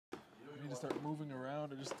to start moving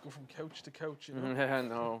around and just go from couch to couch, you know? Yeah,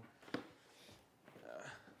 no.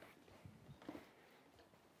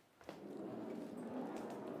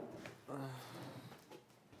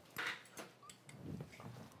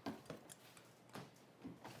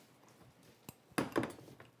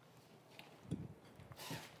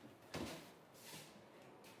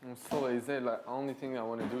 I'm so lazy. Like, only thing I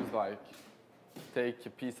want to do is like take a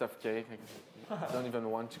piece of cake. I don't even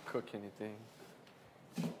want to cook anything.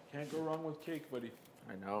 Can't go wrong with cake, buddy.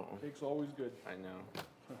 I know. Cake's always good. I know.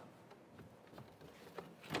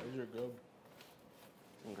 These are good.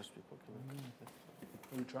 English people can.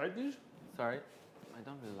 Have you tried these? Sorry, I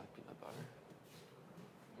don't really like peanut butter.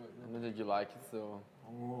 I know that you like it, so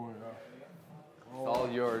Oh, yeah. it's all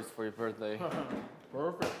yours for your birthday.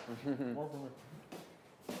 Perfect. More for me.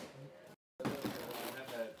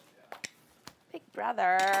 Big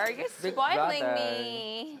brother, you're Big spoiling brother.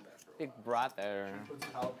 me. Big brother. Put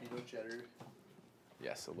some jalapeno cheddar.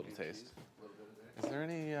 Yes, a little taste. A little bit of Is there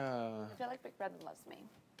any, I feel like Big Brother loves me.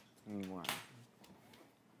 Mwah.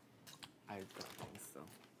 I don't think so.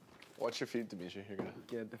 watch your feet, Dimitri. You're gonna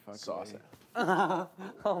Get the fuck sauce away. it.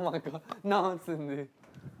 Oh my god. No, Cindy.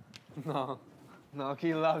 No. No,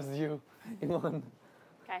 he loves you. Come on.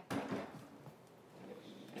 Okay.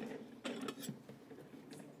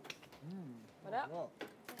 What up? Wow.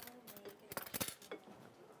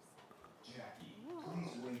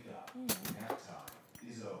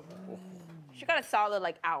 She got a solid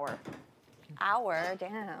like hour. Hour,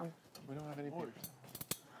 damn. We don't have any paper.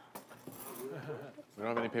 We don't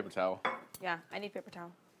have any paper towel. Yeah, I need paper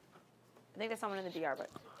towel. I think there's someone in the DR, but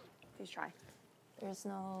please try. There's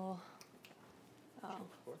no.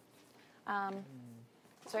 Oh.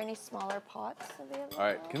 Is there any smaller pots available? All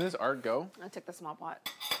right, can this art go? I took the small pot.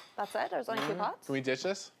 That's it? There's only two pots? Can we ditch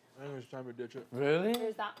this? I think it's time to ditch it. Really?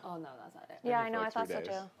 There's that. Oh, no, that's not it. Maybe Yeah, I for know. like I thought 3 so days.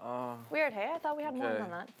 too. Weird, hey? I thought we had more Okay.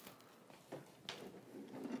 than that.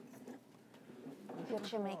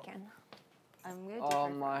 What you making? I'm gonna Oh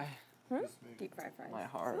my, deep fry fries. my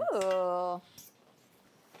heart. Ooh.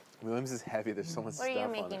 Williams is heavy. There's so much What are stuff you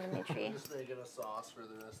on making, it. Dimitri? Just making a sauce for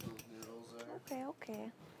the rest of those noodles there. Okay,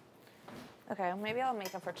 okay. Okay, maybe I'll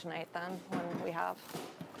make it for tonight then, when we have.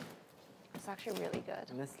 It's actually really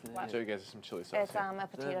good. Nestle. I'll show you guys some chili sauce. It's here. a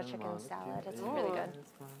potato chicken salad. It's really good.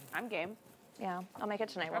 I'm game. Yeah, I'll make it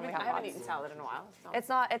tonight I when we haven't, have I haven't lots. eaten salad in a while. So. It's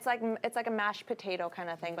not. It's like a mashed potato kind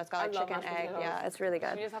of thing, but it's got I like love chicken, mashed egg. potatoes. Yeah, it's really Should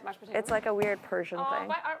good. we just have mashed potatoes? It's like a weird Persian oh, thing.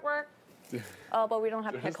 my artwork. Oh, but we don't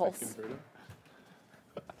have There's that pickles. converter.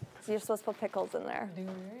 So you're supposed to put pickles in there. Do we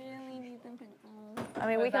really need them pickles? I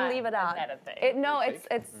mean, Or we is can that- leave it is out. that a thing?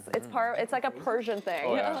 It's like a Persian thing.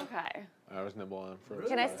 Oh, yeah. Okay. I was nibble on first.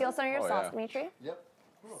 Can I steal some of your Oh, sauce, yeah. Dimitri? Yep.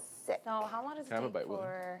 Sick. So how long does it Can I have a take bite with it?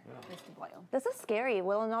 for this to boil? This is scary.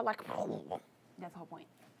 Will it not like That's the whole point.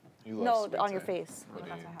 You love no sweets, on your eh? face? With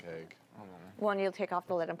that's the what happened. egg. When you take off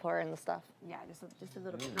the lid and pour in the stuff. Yeah, just a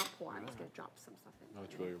little bit. Not pour. I'm just gonna drop some stuff in. Oh,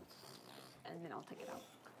 it's really. And then I'll take it out.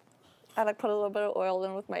 I like put a little bit of oil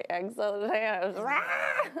in with my eggs the other day. I was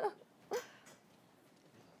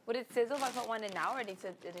Would it sizzle if I put one in now, or it needs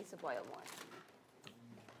to boil more?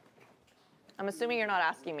 I'm assuming you're not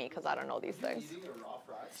asking me because I don't know these things. Eating a raw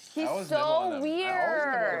fries? He's I always nibble on so them. I always nibble on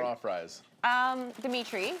weird. raw fries.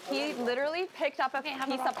 Dimitri, he literally picked up a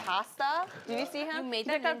piece of pasta. Did you see him? You made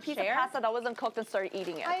he picked them up a and piece share? of pasta that wasn't cooked and started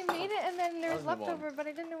eating it. I made it and then there was How's the one? leftover, but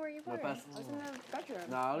I didn't know where you were. I was in the bedroom.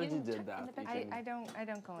 No, I already didn't did check that. in the You bedroom. can- I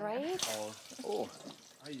don't go in there. Right? Oh,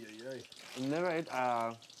 Ay, ay, ay. I never ate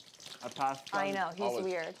a pasta. I know, he's Always.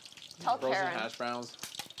 weird. Tell frozen Karen. hash browns.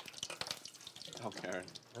 Tell Karen.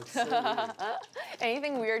 That's so weird.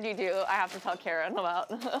 Anything weird you do, I have to tell Karen about.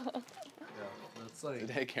 Yeah, that's like.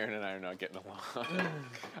 Today, Karen and I are not getting along.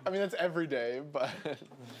 I mean, that's every day, but.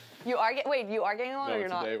 You are wait, you are getting along No, or you're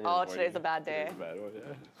not? today we're Oh, avoiding today's a it. bad day. Today's a bad one,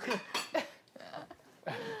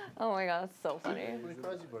 yeah. Oh my god, that's so funny. How many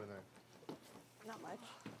fries you put in there? Not much.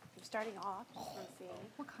 I'm starting off. Just want to see.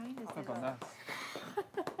 What kind is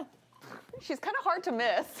it? She's kind of hard to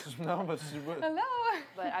miss. No, but she went. Hello.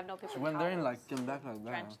 But I have no paper She went there and towels. like came back like that.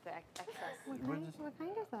 Drench the excess. What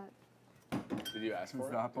kind is that? Did you ask for It's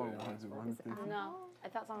it? the apple Did you ones, ask one for it? thing. No, I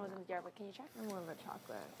thought someone was in the DR, but can you check? I'm more of a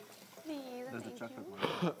chocolate. Please, There's a thank chocolate you.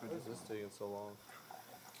 one. Why is this taking so long?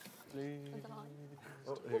 Is it on?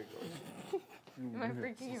 Oh, here you go. Am I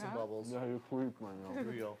freaking See you some out? bubbles. Yeah, you creep, man.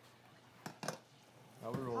 Here we go. Now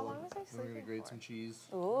we're rolling. long was I Then we're gonna sleeping grate for? some cheese.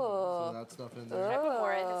 Ooh. Throw that stuff in there. Should I put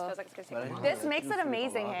more in? This feels like it's gonna take a while. This makes it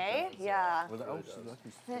amazing, hey? Yeah. Well, oh, she's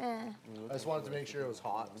lucky. I just wanted to make sure it was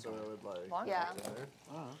hot, so it would like. Yeah. get in there.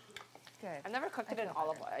 Good. I've never cooked it in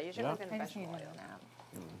olive oil. I usually cook it in I just vegetable needed oil. a nap.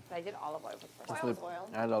 But I did olive oil for the first Oil time. is oil.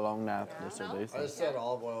 I had a long nap Yeah. yesterday. I So. just said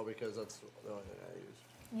olive oil because that's the only thing I use.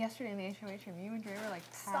 Yesterday in the HOH room, you and Dre were like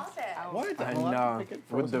Stop passed it. out. What? I I'm allowed know. to pick it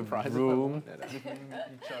With the frozen fries if I room. want it.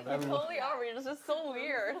 Each other. You totally are. We're just so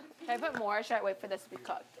weird. Should I put more or should I wait for this to be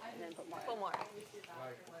cooked and then put more? Put more.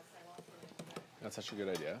 That's such a good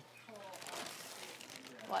idea.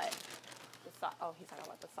 What? The sauce. Oh, he's talking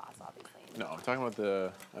about the sauce, obviously. No, I'm talking about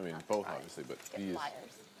the. I mean, both obviously, but these. Liars.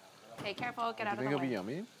 Okay, careful. Get Do out you of think the it'll way. be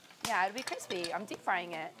yummy? Yeah, it'll be crispy. I'm deep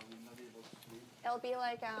frying it. It'll be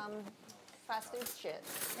like fast food shit.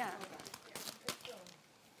 Yeah.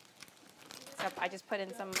 Except I just put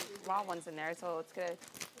in some raw ones in there, so it's good.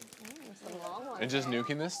 Some long ones. And just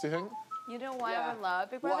nuking this, do you think? You know what I Yeah. would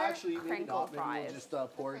love, Big Brother? Well, actually, maybe Crinkle not. Maybe fries. we'll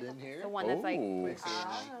just pour it in here. The one that's like, Ooh. Mix it in.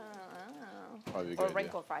 Probably a or good idea.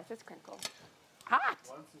 wrinkle fries. It's crinkle. Hot!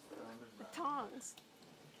 The tongs.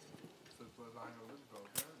 So it was on a little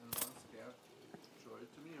bit, okay? And once Gab showed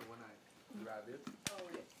it to me, and when I grabbed it,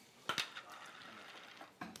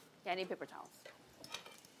 Yeah, I need paper towels.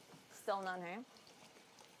 Still none, hey?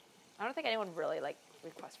 I don't think anyone really like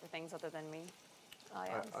requests for things other than me. Oh,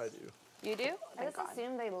 yeah. I do. You do? I Thank just God.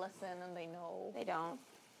 assume they listen and they know. They don't.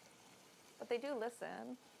 But they do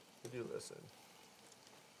listen. I do listen.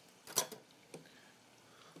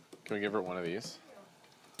 Can we give her one of these?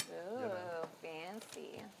 Ooh,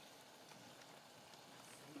 fancy.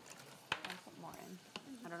 I'll put more in.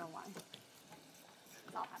 I don't know why.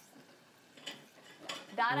 I'll have some.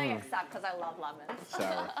 That I accept because I love lemons.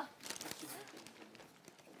 Sour.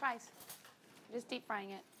 Fries. Just deep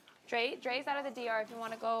frying it. Dre's out of the DR if you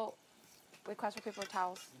want to go request for paper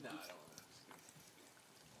towels.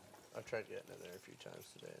 I've tried getting in there a few times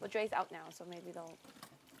today. Well, Dre's out now, so maybe they'll.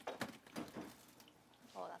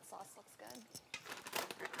 Oh, that sauce looks good.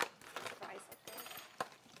 Fries look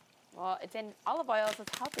good. Well, it's in olive oil, so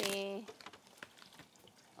it's healthy.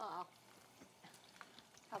 Oh.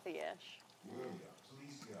 Healthy-ish.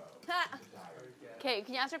 Okay,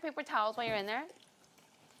 can you ask for paper towels while you're in there?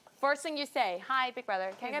 First thing you say, hi, Big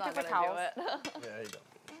Brother. Can I get paper towels? Yeah, you don't. Give a shit.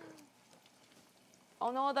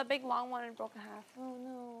 Oh no, the big long one broke in half. Oh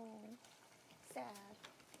no. Sad.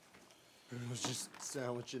 I was just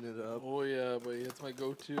sandwiching it up. oh yeah, buddy, that's my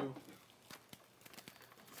go-to.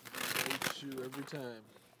 Go-to every time.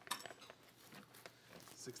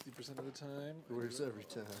 60% of the time. It works every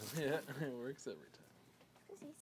time. Yeah, it works every time.